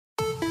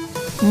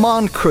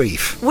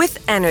Moncrief with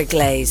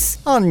Energlaze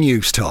on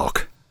News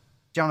Talk.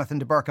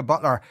 Jonathan DeBurca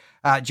Butler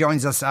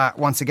joins us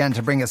once again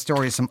to bring us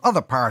stories from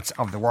other parts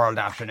of the world.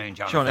 Afternoon,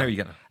 Jonathan. Sean, how are you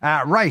getting?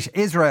 Right,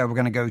 Israel we're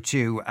going to go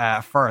to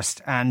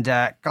first. And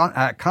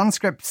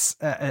conscripts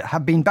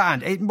have been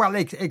banned.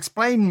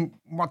 Explain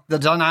what the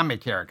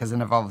dynamic here, because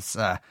it involves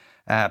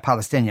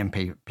Palestinian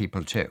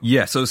people too.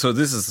 Yeah, so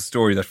this is the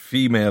story that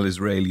female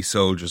Israeli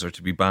soldiers are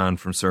to be banned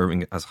from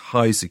serving as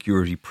high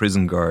security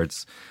prison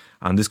guards.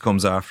 And this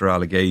comes after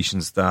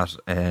allegations that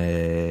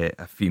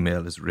a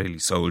female Israeli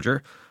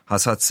soldier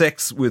has had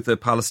sex with a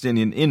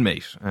Palestinian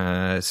inmate.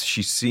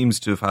 She seems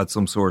to have had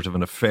some sort of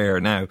an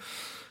affair. Now,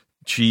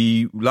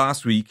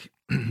 last week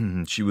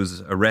she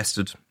was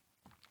arrested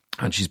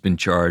and she's been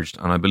charged.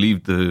 And I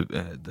believe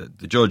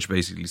the judge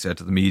basically said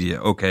to the media,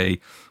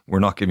 "Okay, we're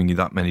not giving you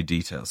that many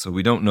details." So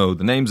we don't know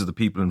the names of the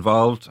people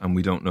involved, and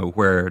we don't know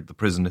where the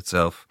prison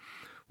itself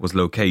was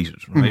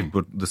located. Right,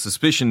 but the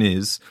suspicion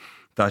is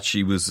that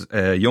she was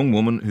a young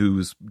woman who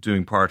was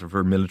doing part of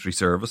her military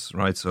service,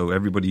 right? So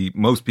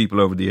most people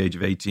over the age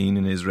of 18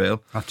 in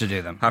Israel have to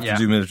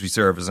do military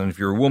service. And if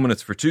you're a woman,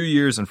 it's for 2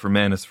 years, and for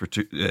men, it's for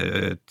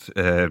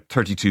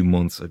 32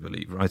 months, I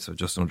believe, right? So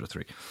just under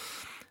 3.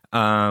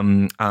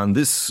 And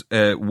this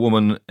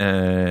woman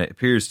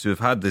appears to have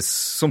had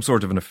some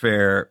sort of an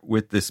affair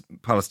with this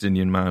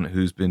Palestinian man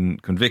who's been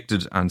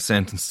convicted and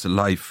sentenced to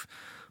life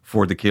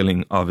for the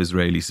killing of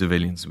Israeli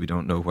civilians. We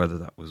don't know whether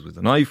that was with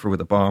a knife or with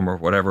a bomb or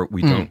whatever.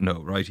 We don't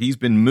know, right? He's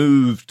been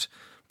moved,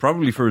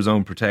 probably for his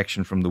own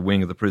protection, from the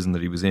wing of the prison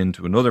that he was in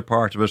to another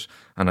part of it.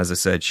 And as I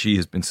said, she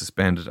has been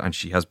suspended and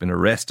she has been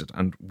arrested.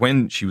 And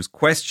when she was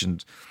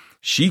questioned,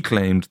 she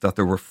claimed that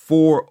there were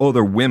 4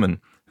 other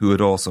women who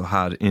had also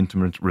had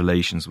intimate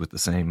relations with the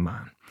same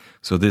man.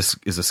 So this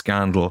is a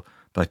scandal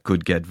that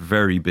could get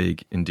very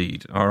big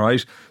indeed. All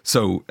right.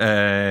 So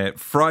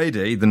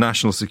Friday, the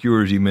National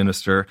Security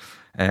Minister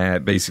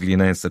basically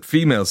announced that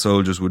female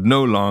soldiers would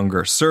no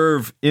longer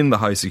serve in the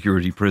high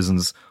security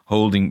prisons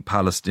holding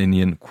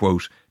Palestinian,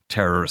 quote,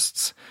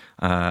 terrorists.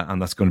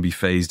 And that's going to be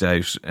phased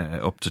out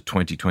up to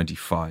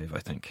 2025, I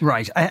think.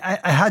 Right.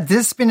 Had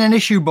this been an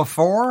issue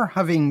before,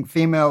 having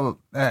female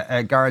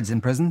guards in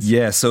prisons?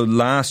 Yeah, so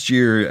last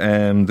year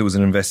there was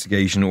an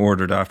investigation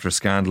ordered after a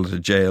scandal at a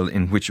jail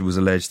in which it was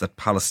alleged that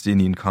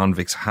Palestinian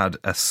convicts had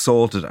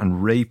assaulted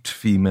and raped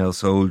female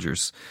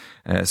soldiers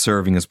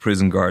serving as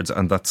prison guards,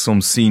 and that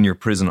some senior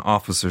prison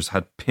officers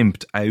had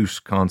pimped out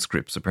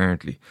conscripts,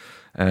 apparently.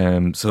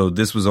 So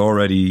this was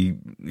already,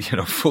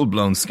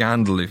 full-blown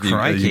scandal, if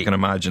you can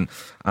imagine.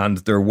 And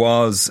there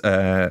was,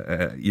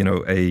 a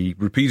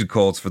repeated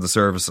calls for the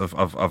service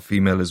of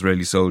female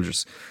Israeli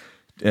soldiers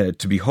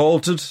to be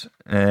halted.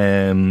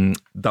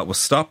 That was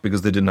stopped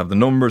because they didn't have the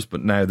numbers,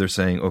 but now they're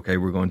saying, okay,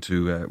 we're going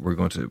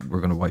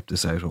to wipe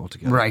this out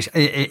altogether. Right.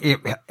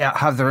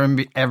 Have there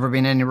ever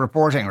been any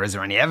reporting, or is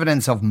there any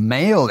evidence of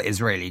male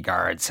Israeli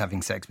guards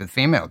having sex with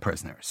female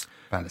prisoners?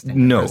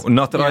 No,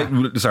 not that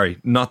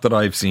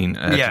I've seen,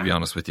 to be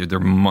honest with you.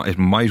 It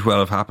might well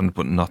have happened,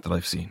 but not that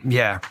I've seen.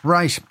 Yeah,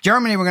 right.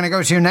 Germany we're going to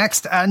go to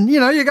next. And,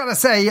 you got to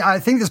say, I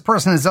think this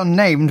person is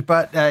unnamed,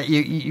 but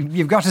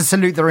you've got to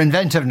salute their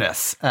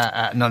inventiveness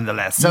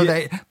nonetheless. So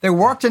they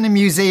worked in a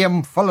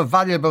museum full of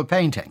valuable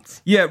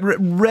paintings. Yeah,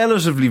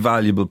 relatively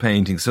valuable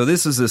paintings. So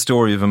this is a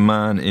story of a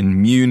man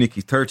in Munich,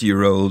 a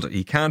 30-year-old.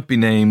 He can't be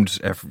named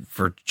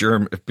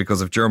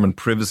because of German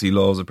privacy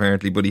laws,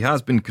 apparently, but he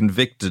has been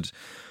convicted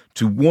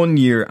to 1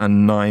 year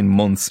and 9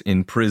 months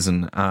in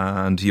prison,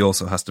 and he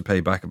also has to pay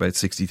back about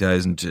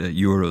 60,000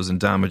 euros in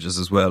damages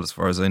as well, as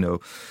far as I know.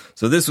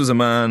 So this was a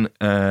man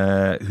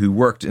who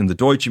worked in the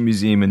Deutsche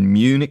Museum in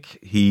Munich.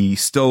 He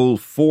stole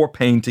 4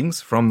 paintings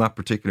from that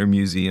particular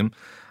museum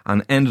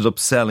and ended up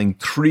selling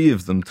 3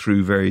 of them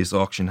through various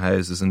auction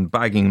houses and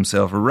bagging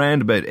himself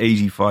around about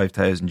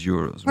 85,000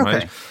 euros,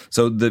 right? Okay.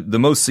 So the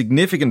most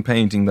significant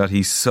painting that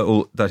he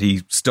stole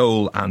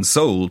and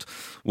sold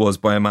was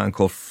by a man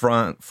called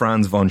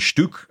Franz von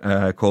Stuck,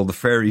 called The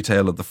Fairy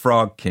Tale of the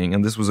Frog King.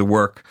 And this was a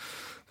work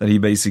that he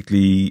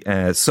basically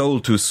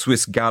sold to a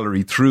Swiss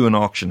gallery through an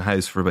auction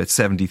house for about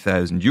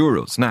 70,000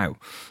 euros. Now,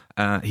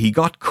 he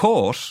got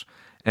caught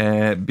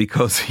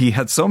because he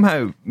had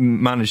somehow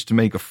managed to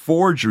make a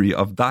forgery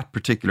of that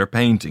particular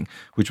painting,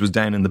 which was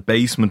down in the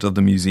basement of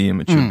the museum,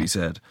 it should be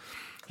said.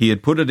 He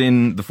had put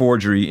the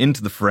forgery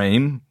into the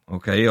frame,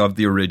 of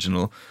the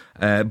original,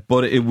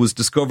 but it was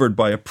discovered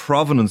by a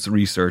provenance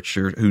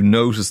researcher who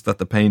noticed that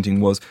the painting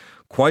was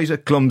quite a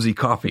clumsy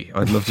copy.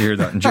 I'd love to hear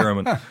that in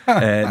German,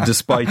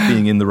 despite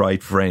being in the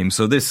right frame.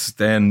 So this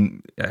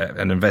then,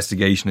 an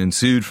investigation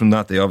ensued from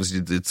that. They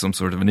obviously did some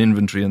sort of an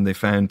inventory and they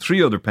found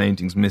 3 other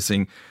paintings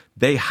missing.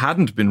 They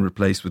hadn't been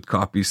replaced with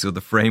copies, so the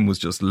frame was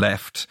just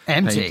left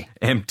empty.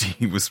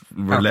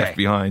 Were left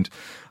behind.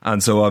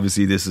 And so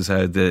obviously this is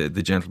how the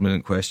gentleman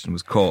in question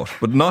was caught.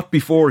 But not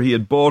before he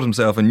had bought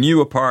himself a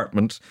new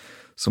apartment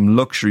some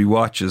luxury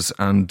watches,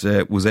 and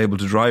was able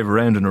to drive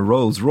around in a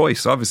Rolls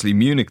Royce. Obviously,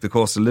 Munich, the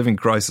cost of living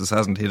crisis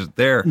hasn't hit it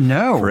there.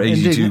 No. For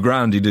 82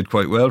 grand, he did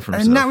quite well for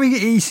himself. And now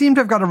he seemed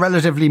to have got a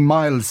relatively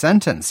mild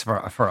sentence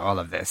for all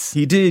of this.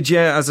 He did,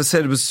 yeah. As I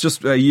said, it was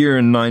just a year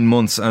and 9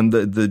 months, and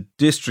the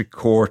district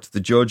court, the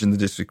judge in the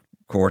district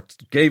court,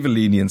 gave a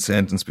lenient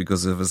sentence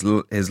because of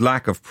his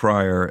lack of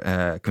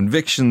prior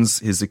convictions,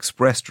 his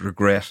expressed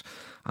regret,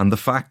 and the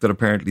fact that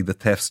apparently the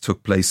thefts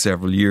took place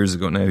several years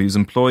ago. Now, he was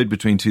employed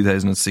between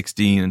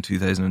 2016 and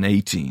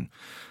 2018.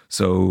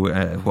 So,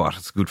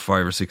 it's a good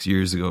 5 or 6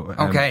 years ago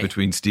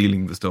between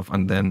stealing the stuff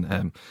and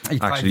then actually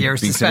 5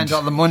 years to spend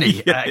all the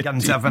money, get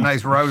himself a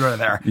nice roller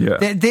there. Yeah.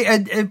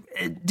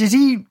 Did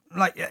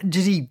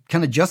he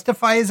kind of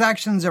justify his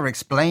actions or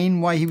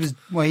explain why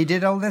he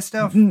did all this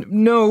stuff?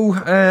 No,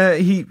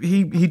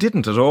 he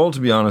didn't at all, to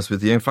be honest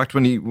with you. In fact,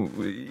 when he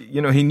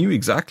knew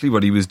exactly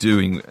what he was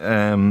doing.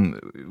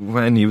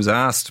 When he was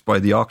asked by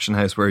the auction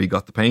house where he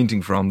got the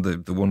painting from,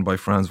 the one by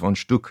Franz von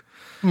Stuck,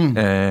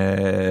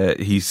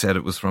 he said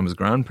it was from his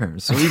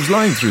grandparents. So he was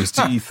lying through his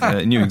teeth,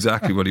 knew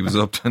exactly what he was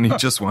up to, and he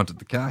just wanted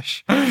the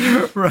cash.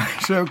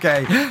 Right,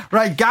 okay.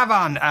 Right,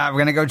 Gabon, we're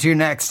going to go to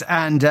next.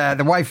 And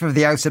the wife of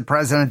the ousted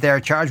president there,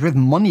 charged with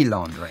money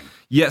laundering.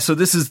 Yeah, so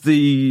this is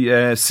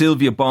the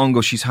Sylvia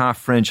Bongo. She's half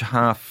French,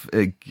 half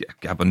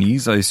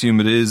Gabonese, I assume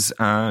it is.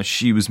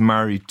 She was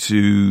married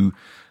to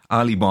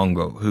Ali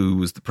Bongo, who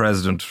was the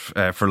president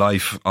for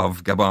life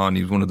of Gabon.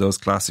 He was one of those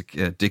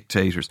classic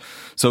dictators.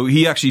 So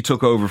he actually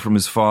took over from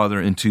his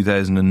father in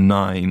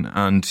 2009,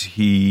 and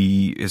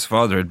his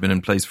father had been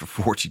in place for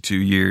 42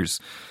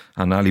 years.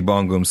 And Ali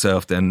Bongo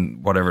himself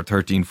then,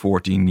 13,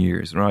 14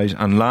 years, right?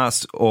 And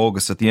last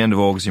August, at the end of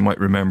August, you might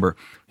remember,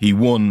 he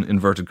won,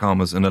 inverted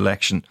commas, an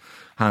election,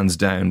 hands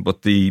down.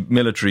 But the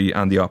military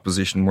and the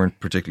opposition weren't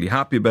particularly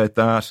happy about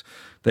that.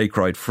 They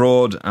cried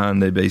fraud, and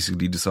they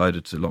basically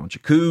decided to launch a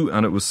coup,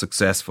 and it was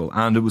successful,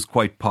 and it was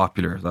quite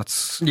popular.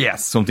 That's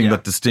something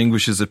that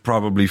distinguishes it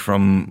probably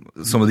from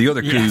some of the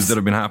other coups that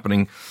have been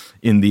happening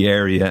in the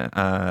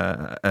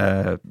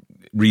area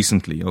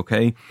recently,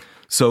 okay?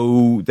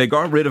 So they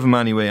got rid of him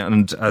anyway,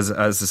 and as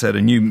I said,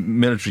 a new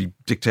military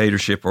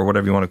dictatorship, or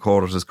whatever you want to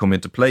call it, has come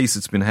into place.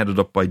 It's been headed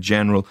up by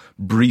General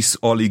Brice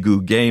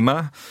Oligui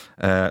Nguema,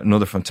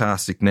 another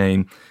fantastic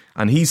name.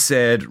 And he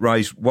said,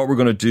 right, what we're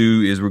going to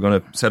do is we're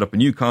going to set up a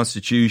new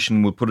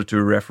constitution, we'll put it to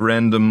a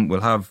referendum,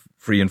 we'll have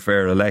free and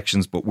fair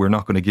elections, but we're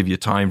not going to give you a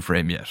time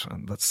frame yet.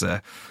 And that's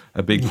a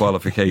big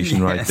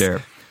qualification right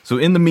there. So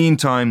in the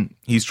meantime,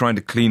 he's trying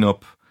to clean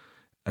up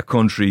a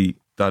country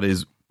that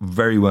is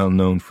very well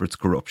known for its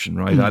corruption,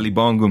 right? Ali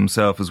Bongo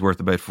himself is worth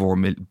about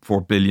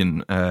 $4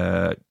 billion,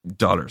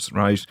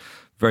 right?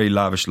 Very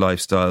lavish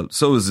lifestyle.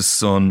 So is his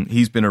son.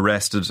 He's been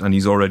arrested and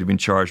he's already been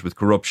charged with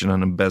corruption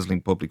and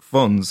embezzling public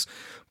funds.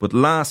 But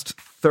last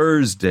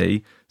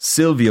Thursday,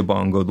 Sylvia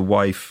Bongo, the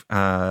wife,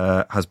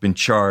 has been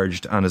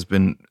charged and has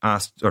been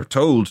asked or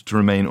told to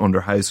remain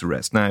under house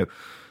arrest. Now,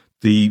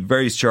 the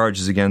various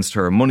charges against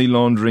her, money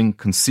laundering,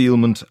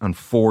 concealment and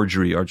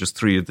forgery, are just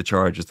 3 of the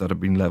charges that have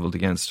been levelled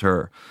against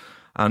her.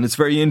 And it's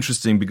very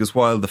interesting because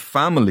while the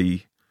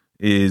family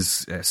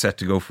is set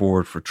to go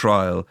forward for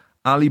trial,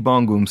 Ali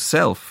Bongo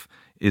himself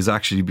is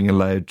actually being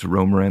allowed to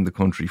roam around the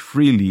country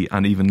freely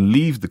and even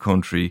leave the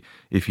country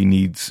if he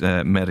needs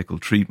medical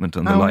treatment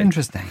and the like.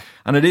 Interesting.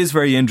 And it is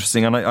very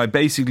interesting. And I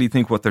basically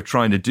think what they're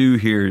trying to do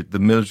here, the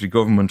military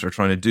government are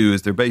trying to do,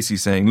 is they're basically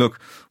saying, look,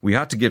 we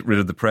had to get rid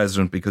of the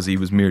president because he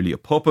was merely a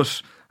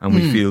puppet, and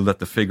we feel that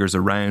the figures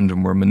around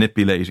him were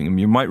manipulating him.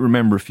 You might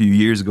remember a few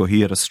years ago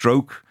he had a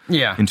stroke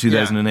in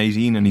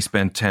 2018 and he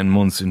spent 10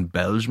 months in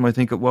Belgium, I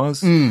think it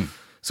was.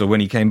 So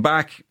when he came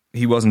back,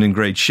 he wasn't in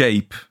great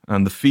shape,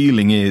 and the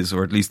feeling is,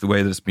 or at least the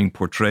way that it's being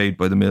portrayed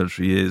by the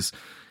military is,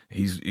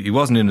 he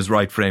wasn't in his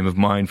right frame of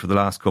mind for the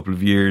last couple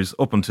of years.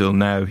 Up until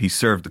now, he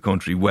served the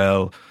country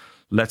well.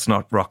 Let's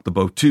not rock the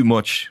boat too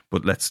much,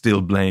 but let's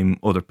still blame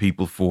other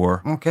people for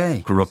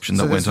corruption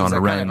that went on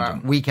around kind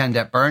of a Weekend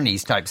at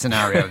Bernie's type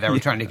scenario they were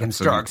trying to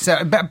construct.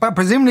 So, but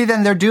presumably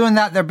then they're doing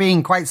that, they're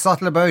being quite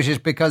subtle about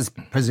it because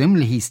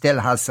presumably he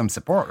still has some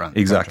support around.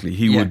 Exactly,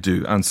 he would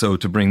do. And so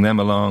to bring them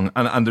along,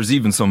 and there's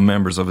even some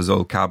members of his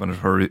old cabinet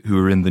who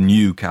are in the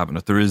new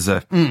cabinet. There is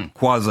a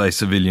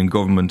quasi-civilian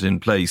government in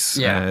place.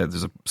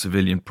 There's a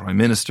civilian prime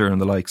minister and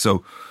the like.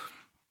 So,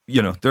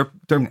 you know,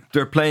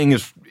 they're playing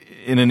it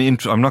in an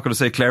I'm not going to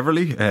say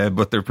cleverly,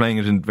 but they're playing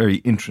it in very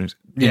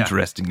interestingly, at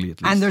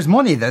least. And there's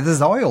money there.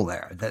 There's oil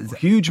there.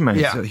 Huge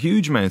amounts.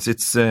 Huge amounts.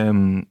 It's a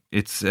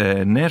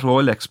net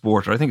oil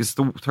exporter. I think it's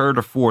the 3rd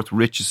or 4th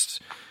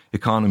richest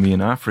economy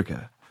in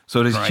Africa.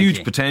 So there's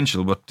huge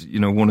potential, but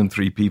 1 in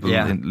 3 people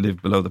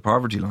live below the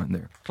poverty line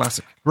there.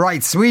 Classic.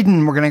 Right,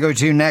 Sweden we're going to go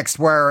to next,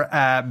 where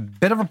a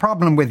bit of a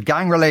problem with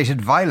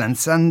gang-related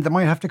violence, and they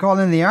might have to call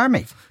in the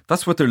army.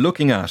 That's what they're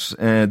looking at.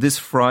 This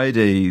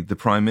Friday, the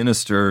Prime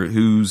Minister,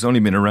 who's only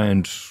been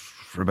around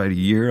for about a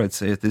year, I'd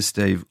say at this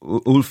stage,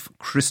 Ulf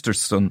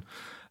Kristersson,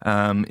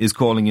 is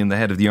calling in the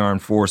head of the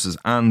armed forces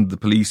and the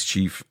police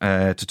chief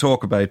to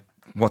talk about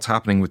what's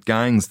happening with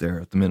gangs there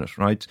at the minute,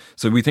 right?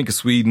 So we think of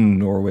Sweden,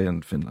 Norway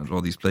and Finland,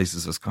 all these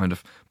places as kind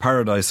of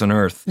paradise on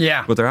earth.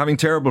 Yeah. But they're having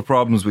terrible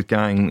problems with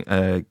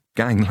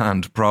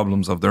gangland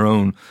problems of their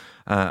own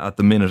at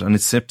the minute. And in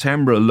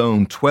September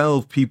alone,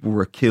 12 people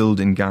were killed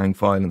in gang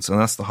violence. And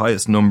that's the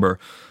highest number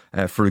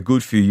for a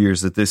good few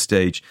years at this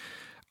stage.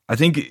 I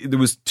think there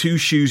was 2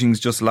 shootings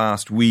just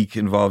last week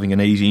involving an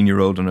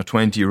 18-year-old and a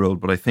 20-year-old.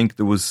 But I think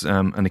there was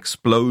an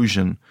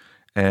explosion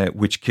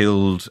which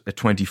killed a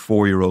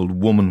 24-year-old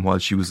woman while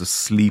she was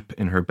asleep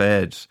in her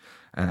bed.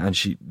 And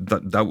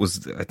that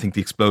was, I think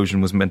the explosion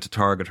was meant to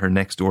target her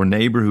next door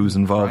neighbour who was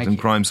involved in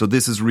crime. So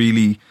this is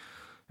really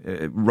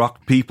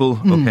rocked people,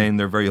 okay, and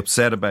they're very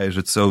upset about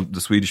it. So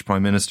the Swedish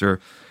Prime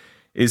Minister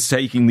is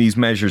taking these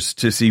measures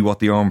to see what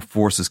the armed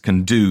forces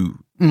can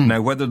do.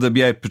 Now, whether they'll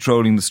be out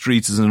patrolling the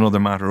streets is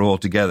another matter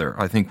altogether.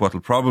 I think what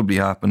will probably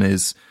happen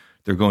is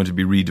they're going to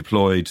be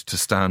redeployed to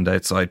stand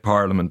outside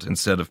Parliament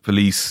instead of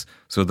police,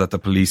 so that the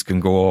police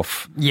can go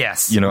off,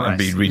 and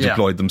be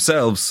redeployed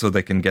themselves, so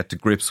they can get to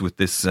grips with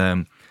this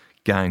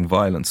gang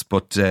violence.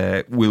 But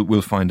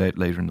we'll find out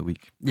later in the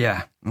week.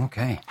 Yeah.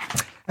 Okay.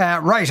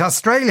 Right.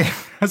 Australia.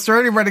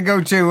 Australia, we're to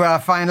go to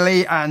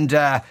finally, and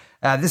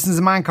this is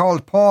a man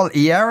called Paul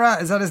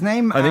Iera. Is that his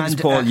name? I think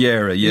it's Paul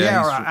Iera.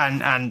 Yeah.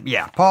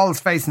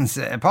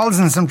 Iera, Paul's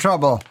in some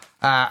trouble.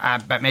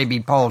 But maybe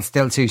Paul's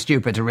still too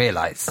stupid to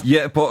realise.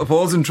 Yeah,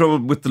 Paul's in trouble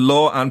with the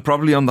law and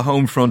probably on the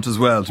home front as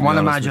well. One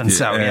imagine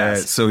so,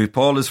 yes. So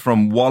Paul is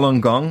from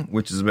Wollongong,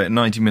 which is about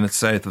 90 minutes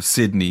south of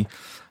Sydney,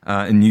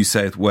 in New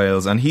South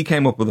Wales. And he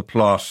came up with a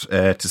plot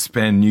to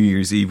spend New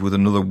Year's Eve with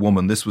another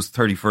woman. This was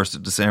 31st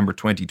of December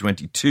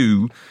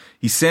 2022.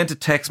 He sent a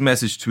text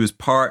message to his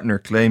partner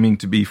claiming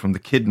to be from the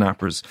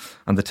kidnappers.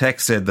 And the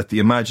text said that the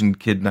imagined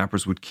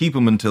kidnappers would keep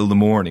him until the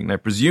morning. Now,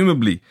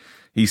 presumably,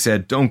 he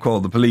said, don't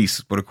call the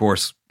police. But of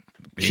course,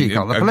 she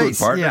called the police.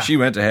 Good partner, she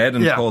went ahead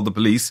and called the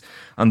police.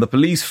 And the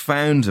police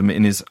found him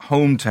in his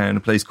hometown,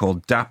 a place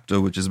called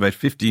Dapto, which is about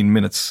 15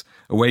 minutes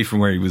away from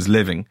where he was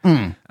living,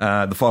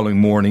 the following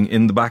morning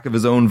in the back of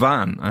his own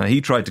van.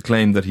 He tried to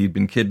claim that he'd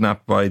been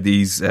kidnapped by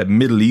these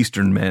Middle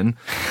Eastern men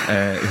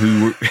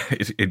who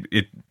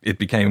it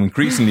became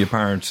increasingly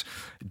apparent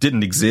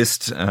didn't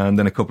exist. And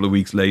then a couple of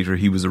weeks later,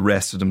 he was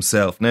arrested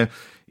himself. Now,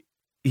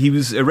 he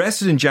was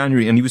arrested in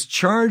January and he was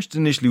charged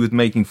initially with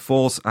making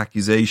false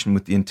accusation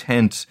with the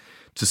intent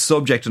to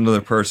subject another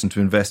person to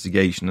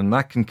investigation, and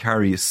that can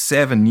carry a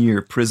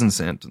 7-year prison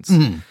sentence.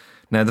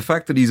 Now, the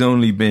fact that he's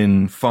only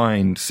been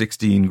fined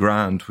 16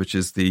 grand, which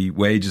is the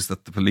wages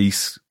of the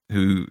police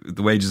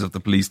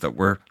that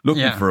were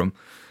looking for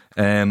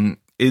him,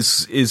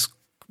 is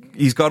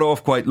he's got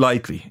off quite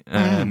lightly.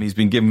 He's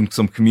been given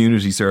some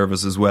community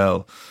service as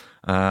well.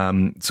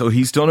 So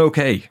he's done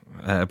okay.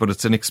 But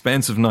it's an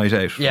expensive night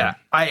out. Yeah.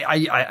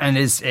 And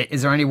is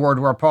there any word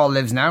where Paul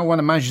lives now? One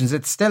imagines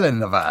it's still in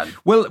the van.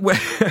 Well,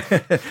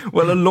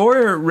 a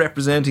lawyer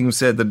representing him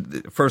said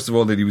that, first of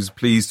all, that he was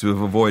pleased to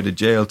have avoided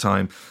jail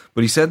time.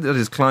 But he said that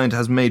his client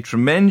has made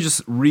tremendous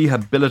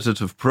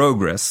rehabilitative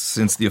progress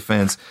since the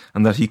offence,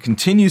 and that he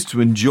continues to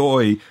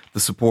enjoy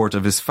the support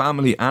of his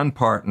family and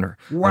partner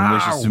and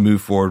wishes to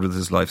move forward with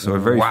his life. So a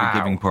very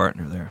forgiving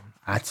partner there.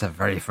 That's a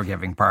very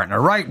forgiving partner.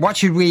 Right, what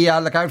should we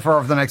look out for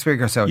over the next week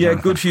or so, Jonathan?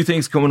 Yeah, good few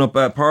things coming up.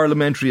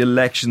 Parliamentary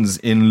elections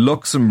in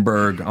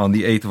Luxembourg on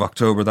the 8th of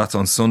October. That's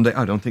on Sunday.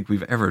 I don't think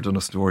we've ever done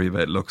a story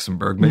about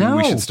Luxembourg. Maybe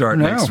we should start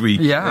next week.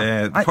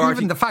 Yeah.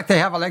 Even the fact they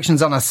have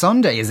elections on a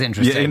Sunday is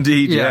interesting. Yeah,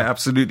 indeed. Yeah,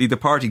 absolutely. The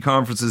party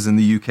conferences in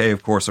the UK,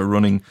 of course, are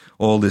running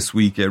all this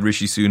week.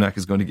 Rishi Sunak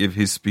is going to give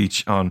his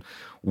speech on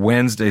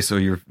Wednesday, so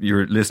your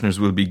listeners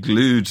will be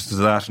glued to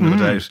that, no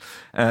doubt.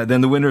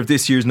 Then the winner of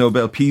this year's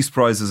Nobel Peace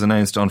Prize is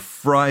announced on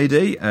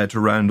Friday to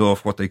round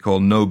off what they call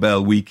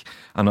Nobel Week.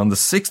 And on the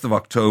 6th of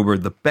October,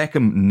 the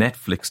Beckham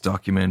Netflix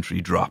documentary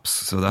drops.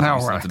 So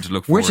that's something to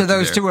look forward to. Which of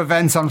those two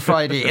events on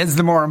Friday is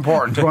the more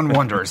important? One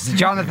wonders.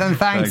 Jonathan,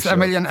 thanks a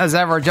million as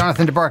ever.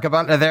 Jonathan DeBurca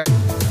Butler there.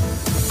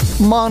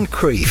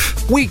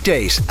 Moncrief,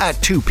 weekdays at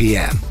 2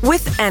 p.m.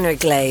 with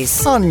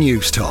Energlaze on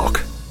News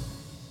Talk.